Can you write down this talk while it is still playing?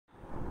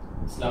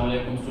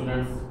Assalamualaikum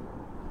students.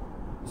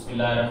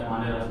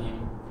 Bismillahirrahmanirrahim.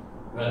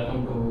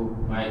 Welcome to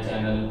my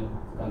channel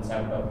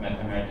Concept of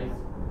Mathematics.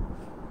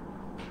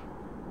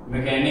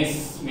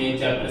 Mechanics में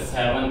chapter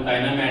 7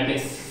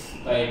 kinematics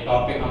का एक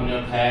topic हमने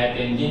उठाया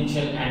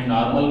tangential and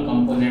normal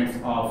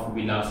components of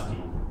velocity.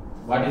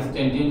 What is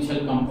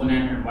tangential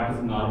component and what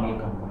is normal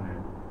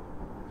component?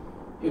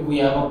 If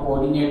we have a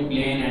coordinate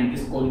plane and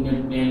this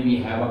coordinate plane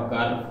we have a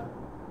curve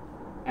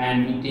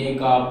and we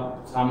take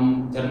up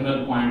some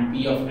general point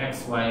P of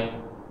xy,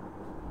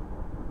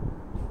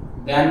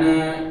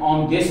 then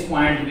on this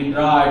point we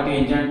draw a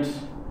tangent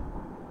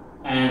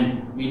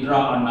and we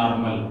draw a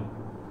normal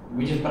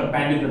which is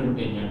perpendicular to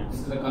tangent. This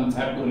is the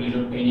concept related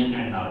to tangent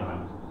and normal.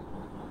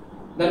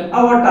 Then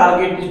our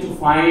target is to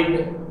find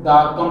the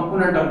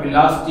component of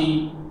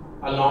velocity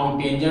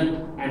along tangent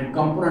and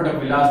component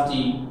of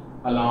velocity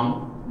along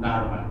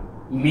normal.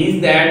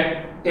 Means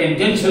that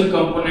tangential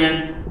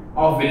component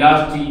of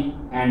velocity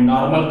and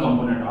normal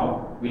component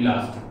of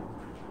velocity.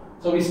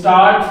 So we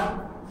start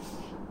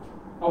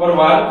our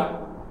work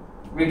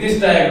with this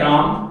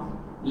diagram.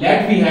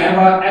 Let we have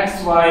a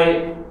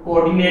xy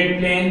coordinate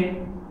plane.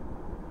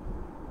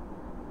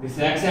 This is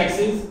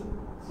x-axis,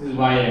 this is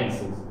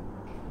y-axis.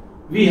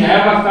 We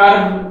have a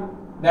curve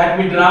that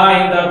we draw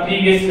in the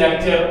previous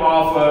lecture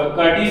of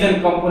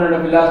Cartesian component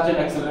of velocity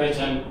and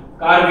acceleration.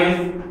 Curve is,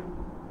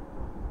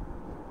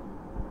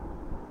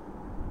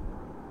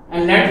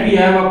 and let we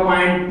have a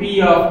point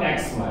P of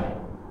xy.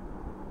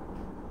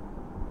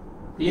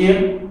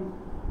 Clear?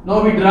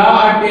 Now we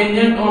draw a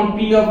tangent on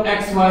P of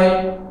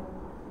xy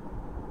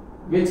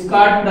which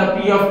cut the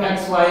P of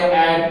xy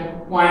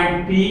at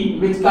point P,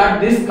 which cut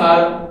this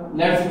curve.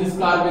 Let's see this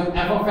curve with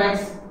f of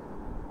x.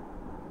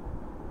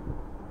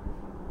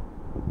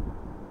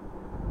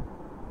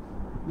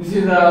 This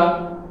is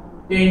the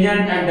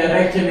tangent and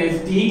direction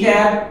is t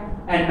cap,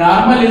 and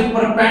normal is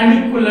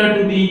perpendicular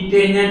to the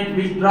tangent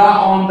which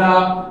draw on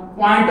the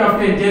point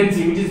of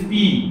tangency which is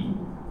P,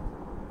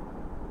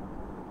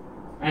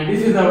 and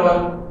this is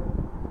our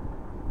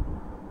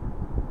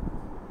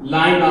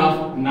line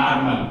of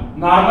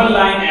normal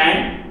line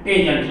and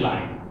tangent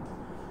line.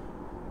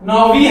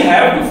 Now we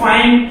have to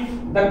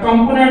find the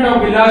component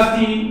of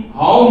velocity,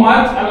 how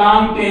much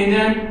along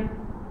tangent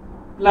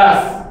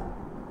plus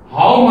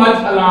how much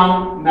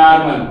along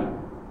normal.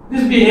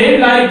 This behave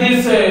like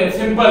this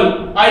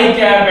simple I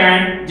cap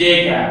and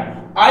j cap.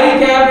 I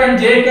cap and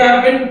j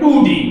cap in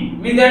 2D,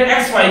 means that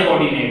xy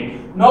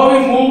coordinate. Now we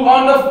move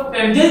on the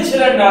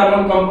tangential and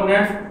normal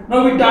components.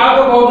 Now we talk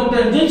about the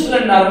tangential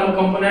and normal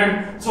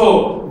component.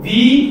 So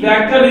v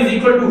vector is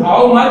equal to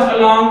how much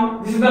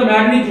along. This is the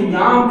magnitude.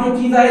 यहाँ जो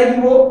चीज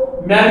आएगी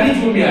वो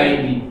magnitude में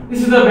आएगी.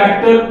 This is the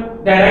vector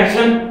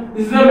direction.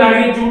 This is the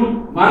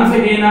magnitude. Once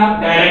again a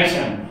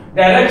direction.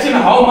 Direction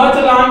how much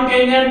along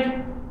tangent.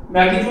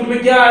 Magnitude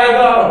में क्या आएगा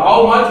और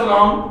हाउ मच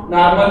along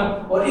नॉर्मल,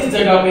 और इस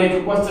जगह पे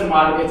जो क्वेश्चन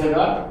मार्क की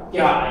जगह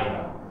क्या आएगा,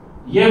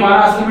 ये हमारा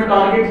असल में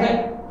टारगेट है.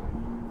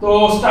 तो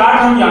स्टार्ट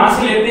हम यहां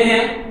से लेते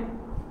हैं.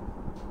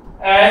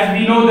 As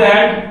we know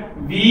that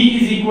v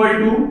is equal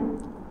to,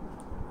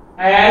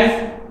 as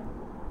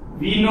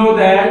we know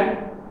that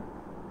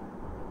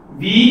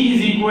v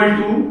is equal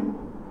to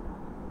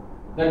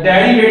the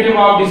derivative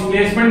of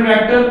displacement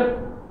vector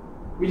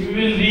which we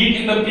will read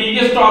in the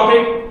previous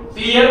topic.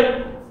 Clear?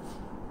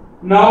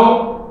 Now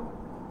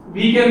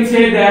we can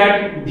say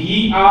that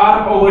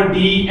dr over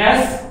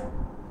ds,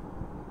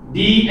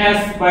 ds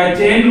by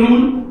chain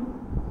rule,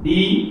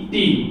 dt.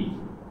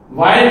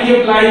 Why we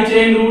apply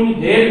chain rule?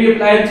 Here we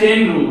apply chain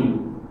rule.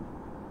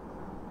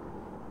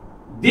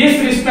 This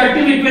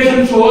respective equation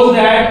shows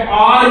that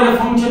r is a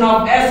function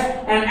of s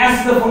and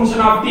s is a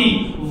function of t.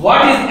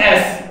 What is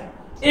s?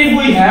 If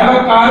we have a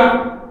curve,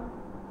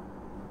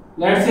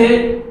 let's say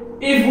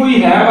if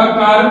we have a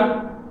curve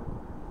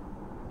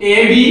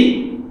AB,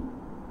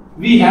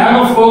 we have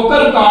a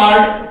focal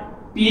chord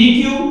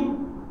PQ,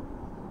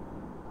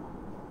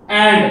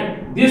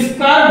 and this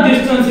curve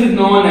distance is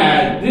known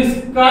as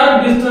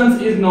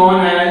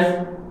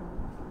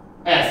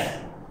S.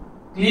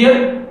 Clear?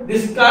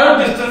 This curve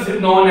distance is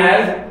known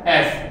as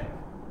S,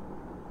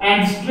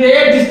 and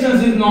straight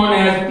distance is known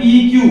as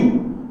PQ.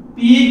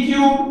 PQ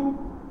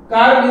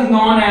curve is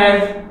known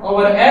as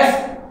our S,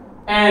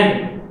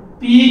 and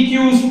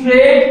PQ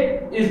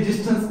straight is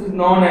distance is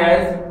known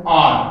as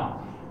R.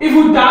 If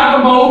we talk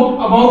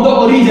about the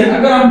origin,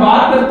 अगर हम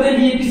बात करते हैं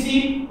कि ये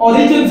किसी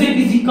origin से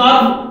किसी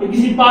कर्व या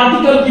किसी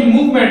पार्टिकल की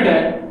मूवमेंट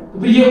है, तो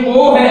फिर ये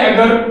O है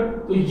अगर,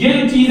 तो ये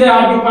जो चीज है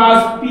आपके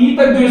पास P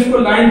तक जो इसको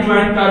लाइन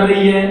ज्वाइन कर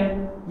रही है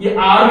ये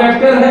R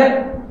वेक्टर है,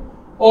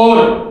 और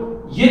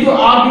ये जो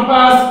आपके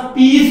पास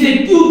P से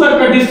Q तक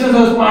का डिस्टेंस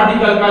है उस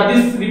पार्टिकल का,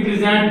 this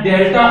represent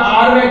delta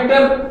R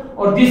vector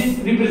और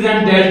this represent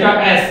delta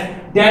S.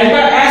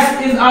 Delta S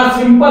is a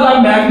simple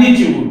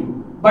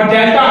magnitude, but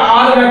delta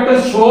R vector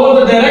shows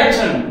the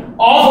direction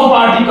of a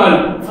particle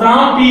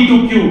from P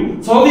to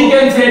Q. So we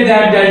can say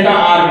that delta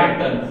R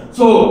vector.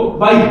 So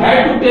by head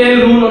to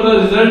tail rule or the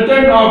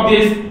resultant of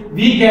this,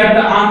 we get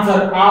the answer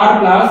R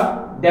plus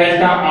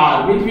delta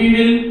R, which we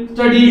will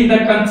study in the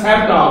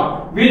concept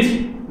of which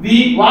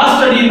we was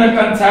studying the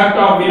concept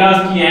of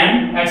velocity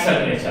and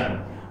acceleration.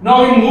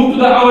 Now we move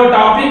to our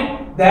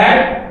topic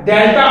that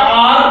delta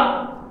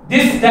R.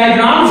 This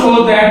diagram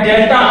shows that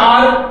delta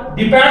R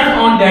depends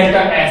on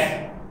delta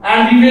S,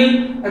 and we will,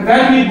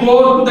 when we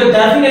go to the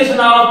definition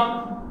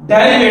of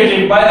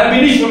derivative by ab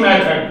initio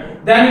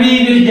method, then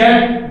we will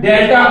get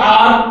delta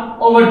R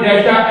over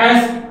delta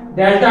S.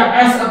 Delta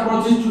S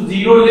approaches to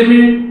zero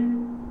limit.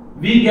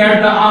 We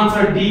get the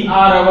answer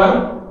dr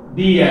over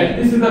dl.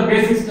 This is the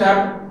basic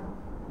step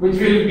which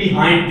will be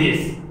behind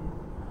this.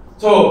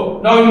 So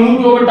now we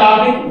move to our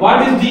topic.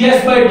 What is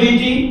ds by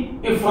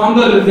dt? If from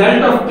the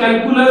result of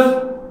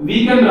calculus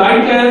we can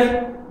write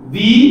as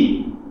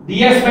v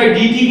ds by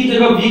dt की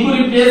जगह v को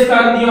replace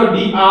कर दिया और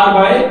dr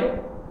by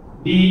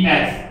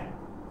ds.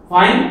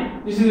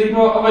 Fine. This is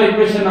our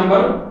equation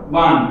number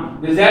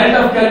 1. Result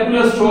of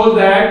calculus shows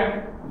that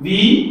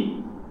v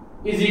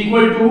is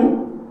equal to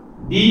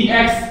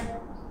dx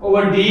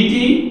over dt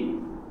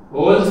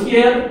whole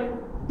square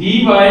dy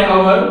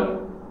over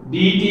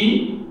dt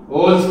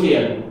whole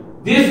square.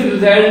 This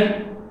result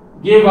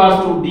gave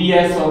us to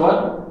ds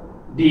over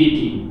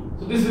dt.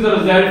 So this is the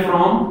result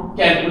from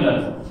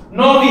calculus.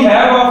 Now we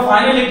have our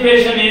final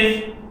equation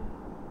is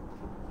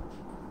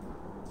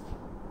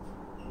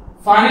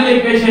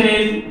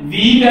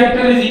v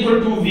vector is equal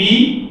to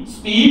v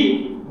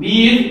speed,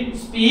 v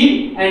is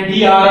speed and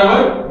dr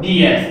over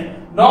ds.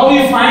 Now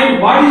we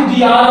find what is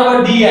dr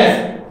over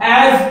ds.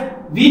 As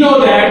we know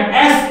that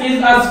s is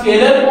a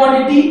scalar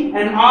quantity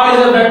and r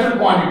is a vector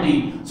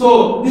quantity.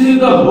 So this is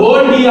the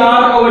whole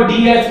dr over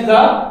ds is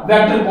a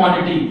vector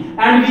quantity,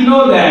 and we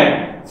know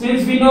that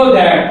since we know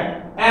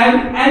that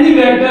any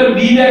vector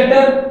v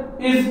vector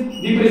is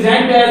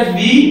represented as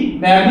v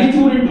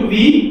magnitude into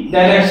v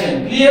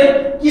direction.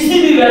 Clear?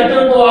 किसी भी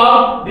vector को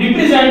आप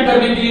represent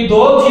करने के लिए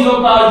दो चीजों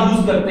का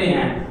यूज करते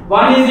हैं.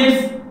 One is its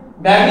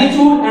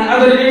magnitude and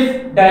other is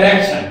its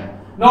direction.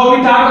 Now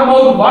we talk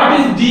about what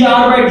is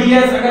dr by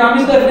ds. अगर हम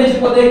इस डेफिनेशन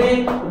को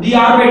देखें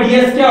dr by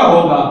ds क्या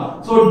होगा?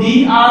 So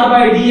dr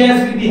by ds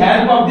with the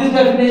help of this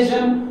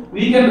definition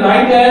we can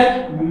write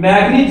as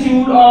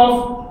magnitude of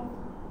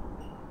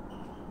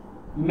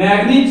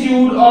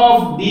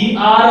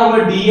dr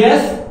over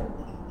ds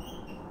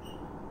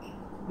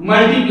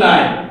multiply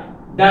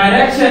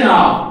direction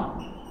of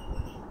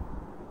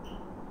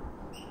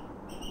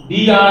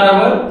dr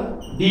over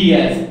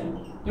ds.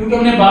 क्योंकि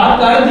हमने बात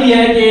कर दी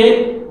है कि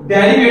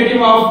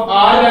derivative of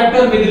r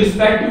vector with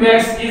respect to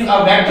x is a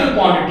vector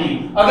quantity.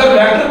 अगर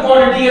vector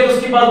quantity है तो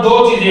उसके पास दो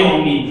चीजें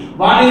होंगी.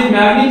 One is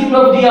magnitude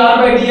of dr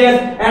by ds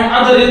and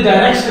other is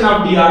direction of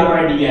dr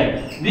by ds.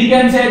 We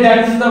can say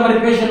that this is our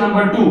equation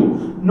number 2.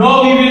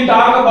 Now we will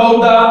talk about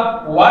the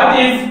what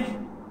is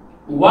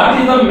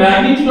the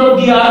magnitude of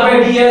dr by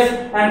ds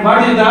and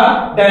what is the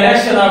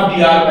direction of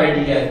dr by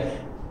ds.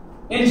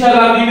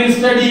 Inshallah we will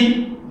study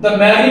the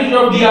magnitude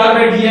of dr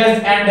by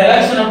ds and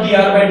direction of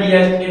dr by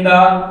ds in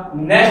the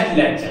next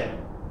lecture.